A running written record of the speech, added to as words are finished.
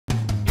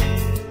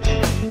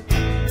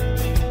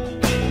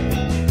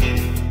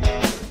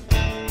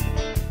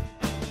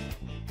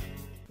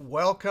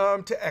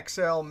Welcome to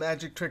Excel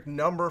magic trick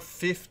number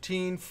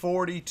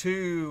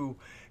 1542.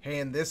 Hey,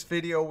 in this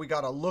video, we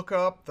got to look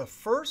up the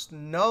first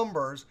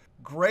numbers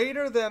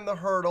greater than the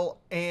hurdle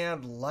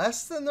and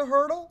less than the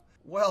hurdle.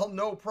 Well,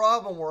 no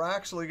problem. We're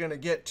actually going to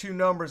get two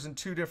numbers in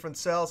two different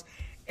cells,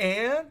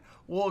 and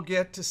we'll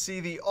get to see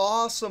the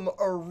awesome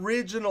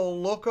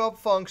original lookup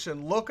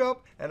function,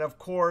 lookup, and of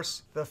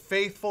course, the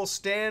faithful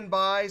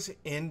standbys,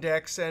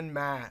 index and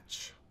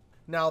match.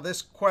 Now,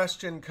 this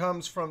question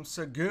comes from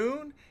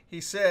Sagoon. He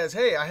says,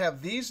 hey, I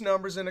have these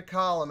numbers in a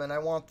column, and I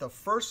want the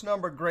first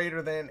number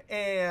greater than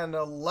and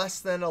less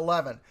than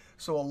 11.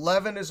 So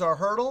 11 is our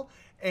hurdle,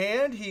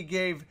 and he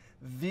gave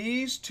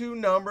these two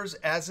numbers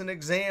as an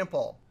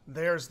example.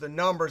 There's the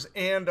numbers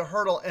and a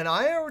hurdle. And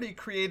I already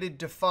created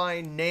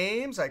defined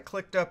names. I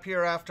clicked up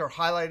here after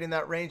highlighting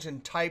that range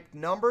and typed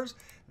numbers.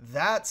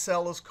 That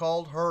cell is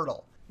called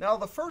hurdle. Now,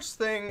 the first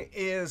thing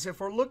is if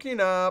we're looking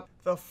up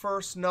the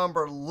first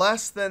number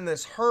less than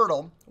this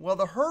hurdle, well,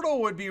 the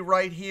hurdle would be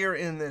right here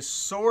in this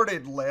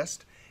sorted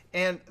list.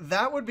 And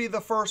that would be the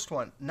first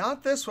one,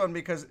 not this one,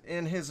 because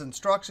in his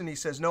instruction, he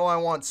says, no, I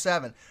want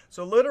 7.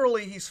 So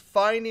literally, he's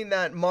finding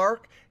that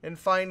mark and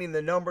finding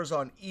the numbers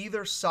on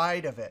either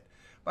side of it.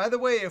 By the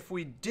way, if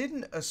we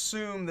didn't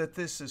assume that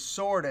this is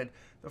sorted,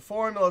 the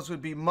formulas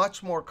would be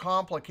much more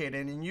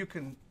complicated, and you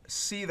can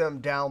see them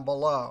down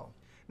below.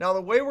 Now,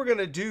 the way we're going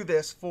to do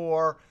this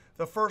for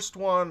the first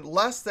one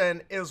less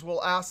than is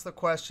we'll ask the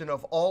question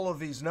of all of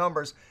these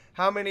numbers,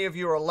 how many of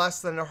you are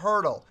less than a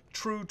hurdle?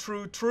 True,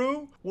 true,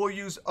 true. We'll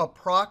use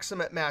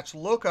approximate match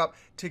lookup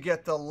to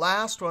get the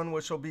last one,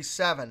 which will be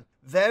 7.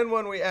 Then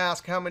when we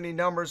ask how many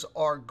numbers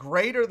are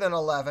greater than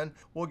 11,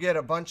 we'll get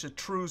a bunch of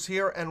trues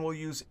here, and we'll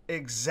use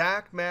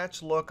exact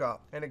match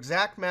lookup. And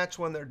exact match,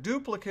 when they're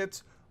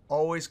duplicates,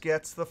 always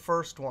gets the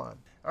first one.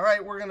 All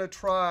right, we're going to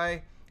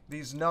try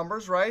these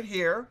numbers right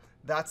here.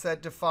 That's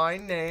that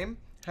defined name.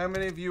 How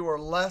many of you are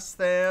less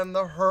than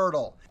the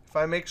hurdle? If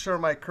I make sure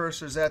my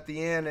cursor's at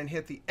the end and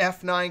hit the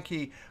F9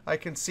 key, I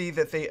can see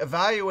that they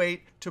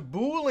evaluate to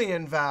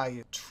Boolean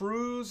value,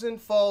 trues and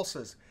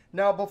falses.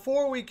 Now,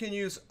 before we can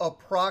use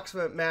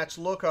approximate match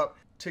lookup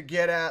to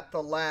get at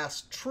the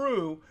last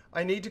true,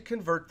 I need to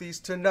convert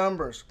these to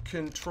numbers.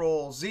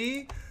 Control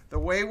Z. The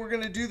way we're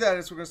going to do that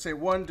is we're going to say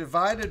 1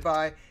 divided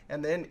by,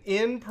 and then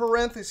in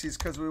parentheses,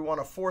 because we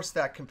want to force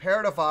that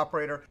comparative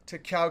operator to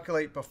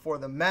calculate before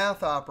the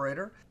math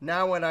operator.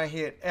 Now, when I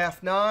hit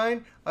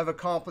F9, I've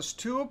accomplished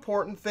two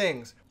important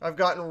things. I've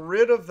gotten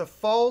rid of the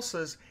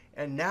falses,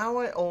 and now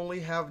I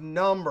only have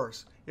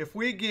numbers. If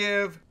we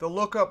give the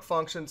lookup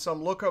function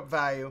some lookup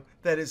value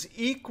that is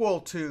equal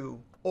to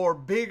or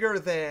bigger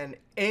than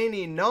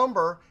any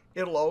number,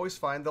 it'll always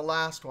find the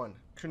last one.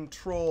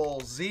 Control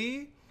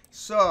Z.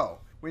 So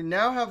we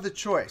now have the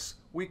choice.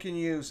 We can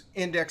use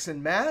index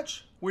and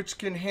match, which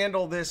can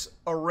handle this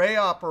array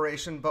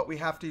operation, but we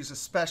have to use a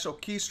special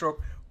keystroke,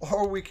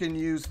 or we can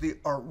use the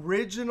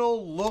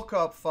original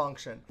lookup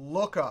function,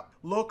 lookup.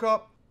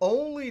 Lookup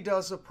only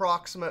does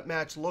approximate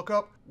match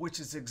lookup, which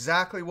is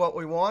exactly what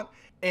we want.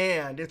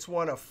 And it's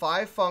one of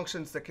 5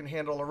 functions that can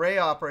handle array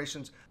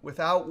operations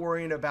without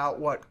worrying about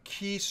what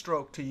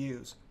keystroke to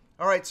use.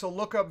 All right, so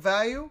lookup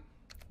value,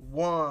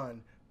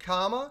 1,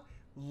 comma,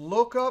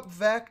 lookup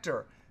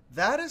vector.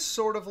 That is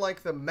sort of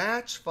like the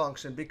match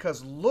function,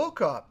 because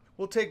lookup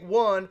will take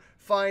 1,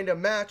 find a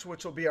match,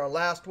 which will be our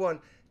last one,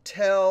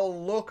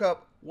 tell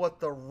lookup what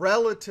the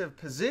relative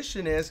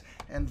position is,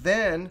 and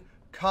then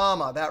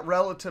comma. That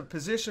relative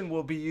position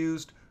will be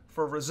used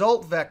for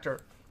result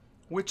vector,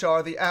 which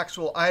are the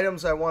actual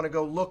items I want to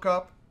go look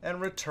up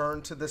and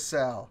return to the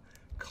cell.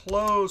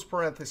 Close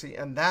parenthesis,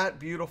 and that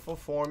beautiful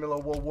formula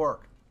will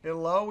work.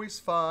 It'll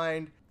always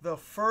find the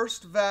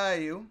first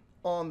value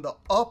on the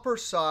upper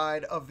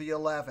side of the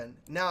 11.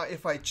 Now,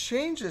 if I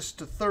change this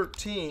to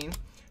 13,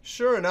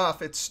 sure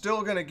enough, it's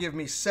still going to give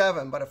me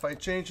 7. But if I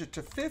change it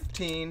to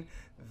 15,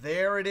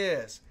 there it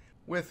is.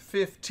 With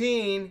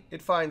 15,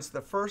 it finds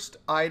the first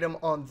item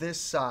on this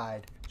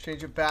side.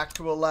 Change it back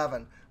to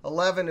 11.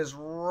 11 is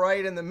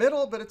right in the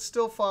middle, but it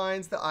still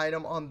finds the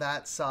item on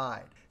that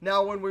side.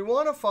 Now, when we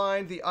want to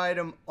find the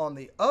item on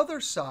the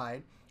other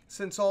side,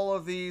 since all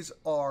of these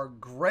are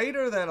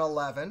greater than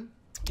 11,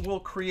 we'll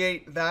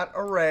create that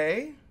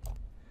array.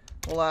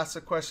 We'll ask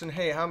the question,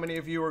 hey, how many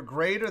of you are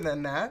greater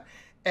than that?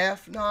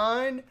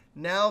 F9,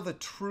 now the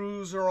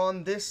trues are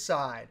on this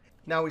side.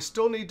 Now, we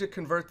still need to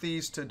convert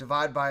these to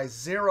divide by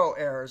 0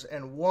 errors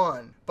and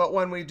 1. But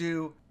when we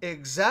do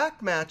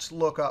exact match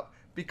lookup,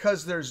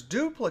 because there's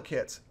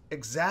duplicates,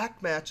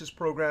 exact match is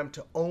programmed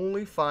to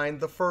only find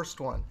the first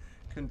one.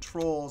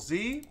 Control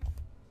Z,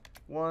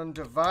 1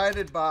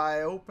 divided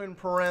by, open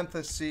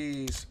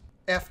parentheses,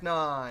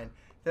 F9.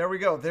 There we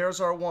go.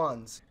 There's our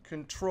ones.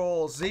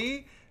 Control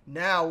Z.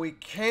 Now we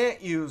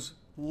can't use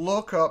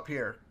lookup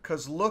here,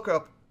 because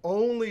lookup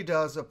only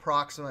does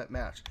approximate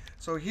match.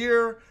 So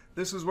here,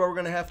 this is where we're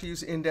going to have to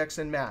use index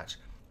and match.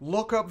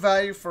 Lookup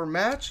value for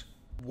match,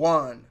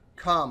 1,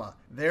 comma.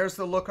 There's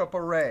the lookup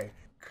array,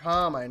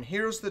 comma. And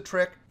here's the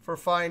trick for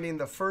finding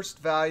the first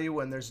value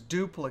when there's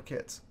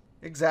duplicates.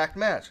 Exact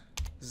match.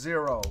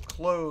 0,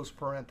 close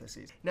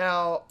parentheses.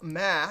 Now,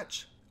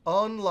 match,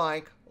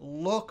 unlike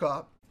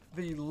lookup,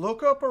 the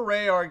lookup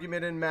array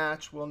argument in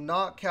match will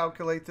not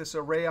calculate this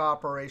array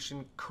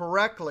operation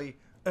correctly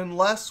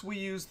unless we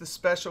use the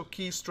special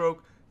keystroke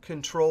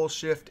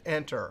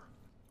Control-Shift-Enter.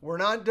 We're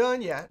not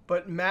done yet,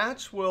 but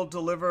match will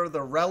deliver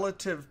the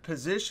relative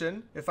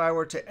position. If I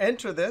were to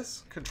enter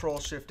this,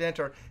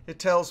 Control-Shift-Enter, it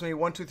tells me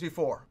 1, 2, 3,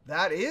 4.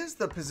 That is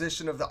the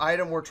position of the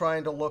item we're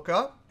trying to look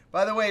up.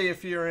 By the way,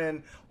 if you're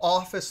in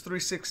Office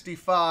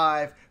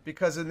 365,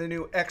 because of the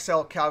new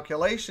Excel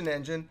calculation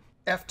engine,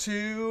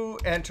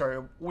 F2,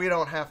 enter. We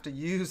don't have to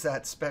use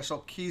that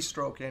special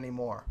keystroke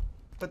anymore.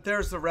 But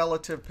there's the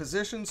relative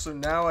position, so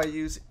now I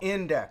use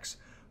index,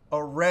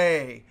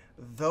 array.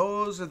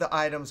 Those are the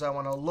items I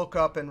want to look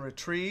up and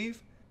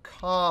retrieve,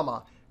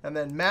 comma. And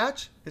then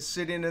match is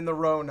sitting in the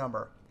row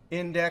number.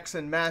 Index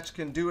and match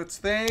can do its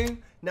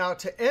thing. Now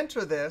to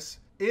enter this,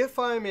 if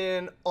I'm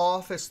in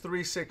Office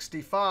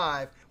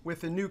 365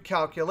 with a new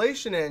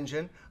calculation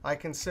engine, I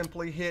can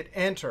simply hit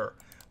enter.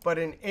 But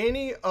in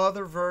any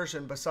other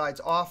version besides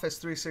Office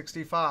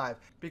 365,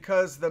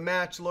 because the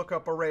match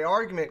lookup array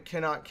argument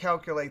cannot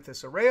calculate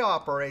this array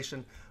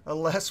operation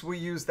unless we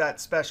use that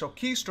special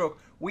keystroke,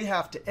 we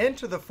have to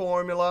enter the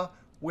formula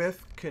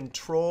with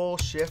Control,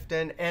 Shift,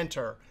 and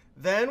Enter.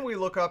 Then we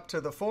look up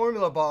to the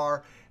formula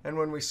bar, and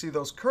when we see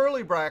those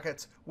curly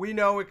brackets, we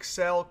know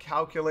Excel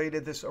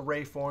calculated this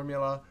array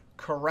formula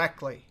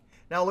correctly.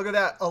 Now look at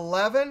that,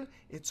 11.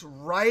 It's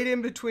right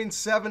in between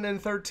 7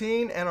 and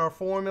 13, and our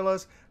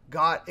formulas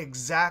got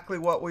exactly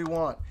what we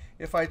want.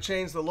 If I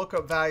change the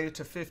lookup value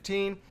to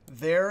 15,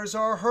 there's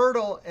our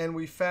hurdle, and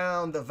we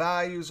found the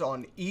values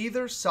on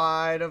either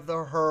side of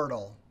the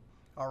hurdle.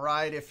 All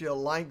right, if you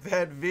like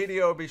that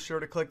video, be sure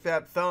to click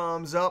that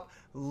thumbs up,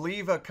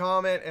 leave a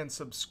comment, and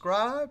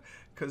subscribe,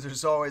 because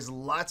there's always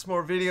lots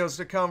more videos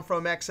to come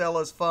from Excel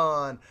is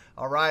Fun.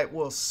 All right,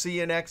 we'll see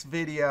you next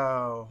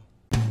video.